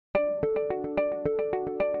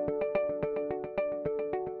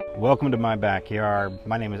Welcome to my backyard.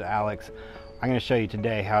 My name is Alex. I'm going to show you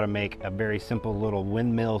today how to make a very simple little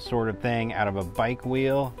windmill sort of thing out of a bike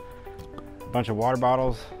wheel, a bunch of water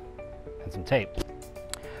bottles, and some tape.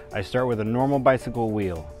 I start with a normal bicycle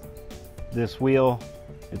wheel. This wheel,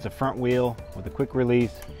 it's a front wheel with a quick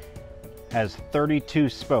release, has 32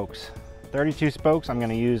 spokes. 32 spokes, I'm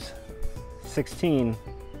going to use 16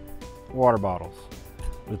 water bottles.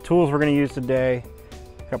 The tools we're going to use today,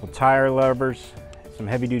 a couple tire levers, some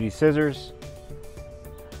heavy-duty scissors,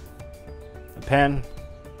 a pen,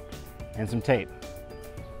 and some tape.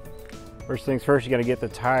 First things first, you got to get the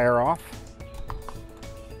tire off.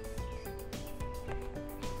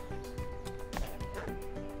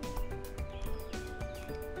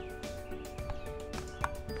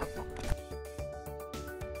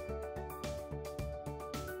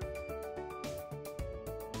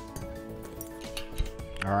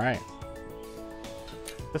 All right,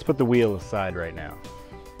 let's put the wheel aside right now.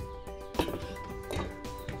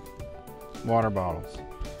 Water bottles,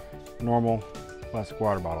 normal plastic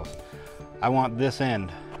water bottles. I want this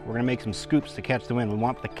end. We're gonna make some scoops to catch the wind. We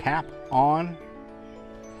want the cap on.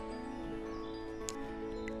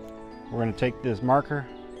 We're gonna take this marker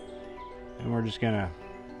and we're just gonna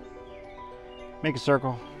make a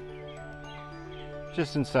circle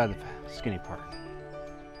just inside the skinny part.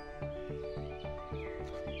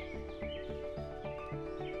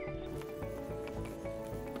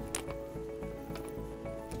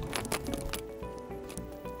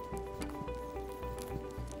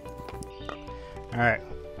 All right,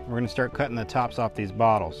 we're gonna start cutting the tops off these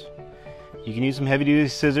bottles. You can use some heavy-duty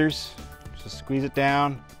scissors, just squeeze it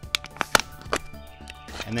down,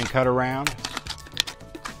 and then cut around.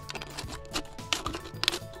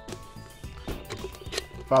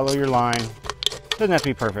 Follow your line. Doesn't have to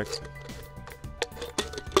be perfect.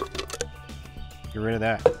 Get rid of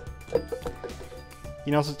that. You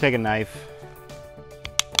can also take a knife.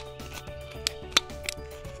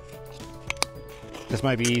 This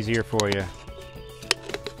might be easier for you.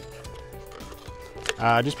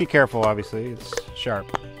 Just be careful, obviously, it's sharp.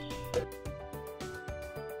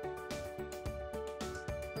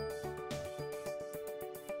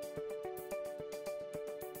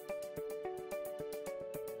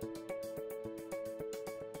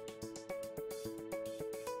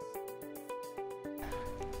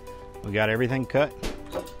 We got everything cut.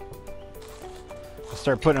 Let's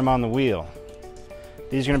start putting them on the wheel.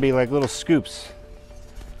 These are going to be like little scoops.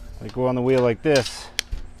 They go on the wheel like this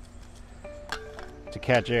to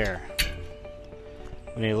catch air.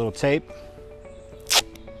 We need a little tape.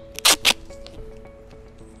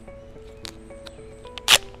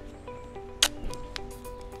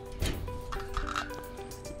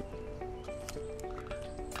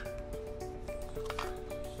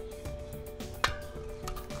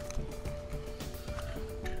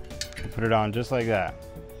 Put it on just like that.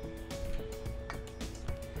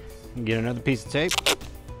 And get another piece of tape.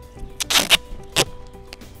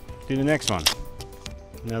 Do the next one.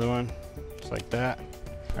 Another one, just like that.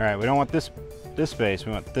 All right, we don't want this space,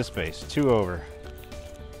 we want this space, 2 over.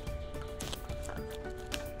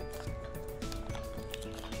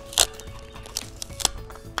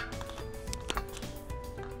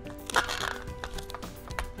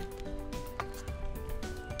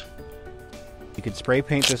 You could spray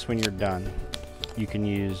paint this when you're done. You can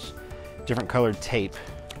use different colored tape.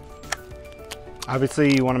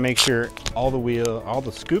 Obviously, you want to make sure all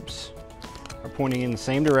the scoops are pointing in the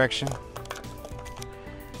same direction.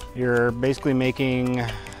 You're basically making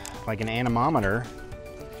like an anemometer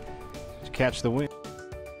to catch the wind.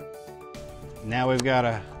 Now we've got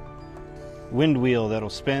a wind wheel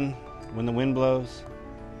that'll spin when the wind blows.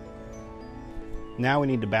 Now we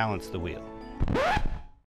need to balance the wheel.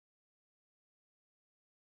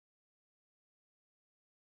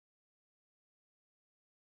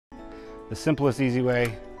 The simplest, easy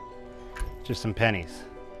way, just some pennies.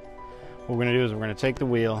 What we're gonna do is we're gonna take the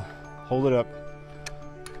wheel, hold it up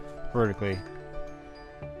vertically,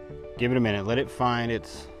 give it a minute, let it find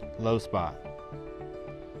its low spot.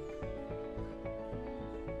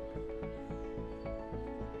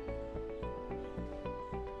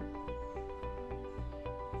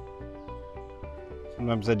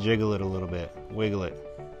 Sometimes I jiggle it a little bit, wiggle it.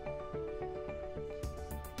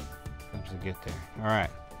 Sometimes I get there. All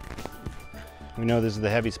right. We know this is the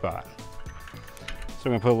heavy spot. So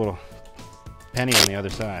we're gonna put a little penny on the other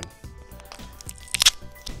side.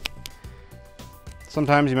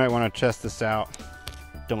 Sometimes you might want to test this out.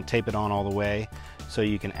 Don't tape it on all the way so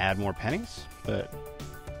you can add more pennies, but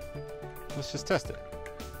let's just test it.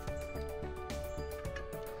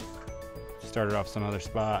 Start it off some other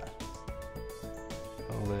spot.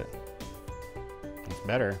 Hold it. It's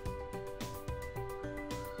better.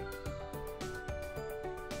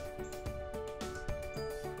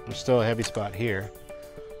 There's still a heavy spot here.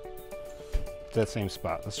 It's that same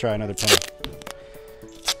spot. Let's try another penny.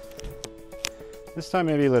 This time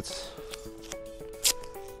maybe let's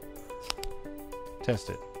test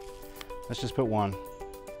it. Let's just put one.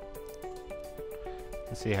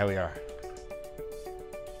 Let's see how we are.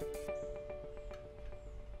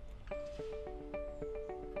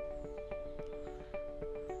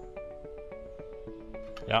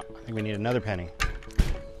 Yeah, I think we need another penny.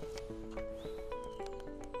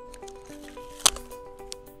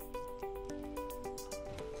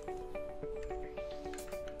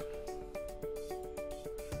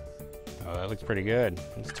 Oh, that looks pretty good.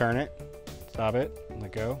 Let's turn it, stop it, and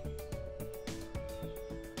let go.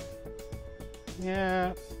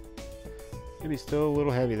 Yeah, maybe still a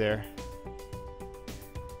little heavy there.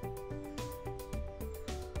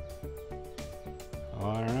 Oh,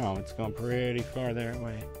 I don't know, it's going pretty far that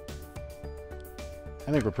way.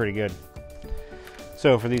 I think we're pretty good.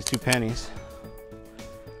 So for these 2 pennies,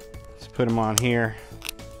 let's put them on here,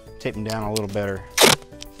 tape them down a little better.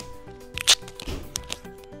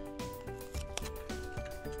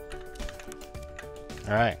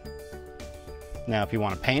 All right, now if you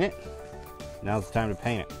want to paint it, now's the time to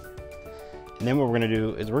paint it. And then what we're gonna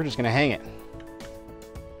do is we're just gonna hang it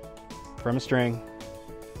from a string,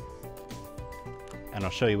 and I'll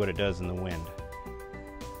show you what it does in the wind.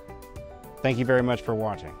 Thank you very much for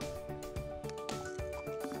watching.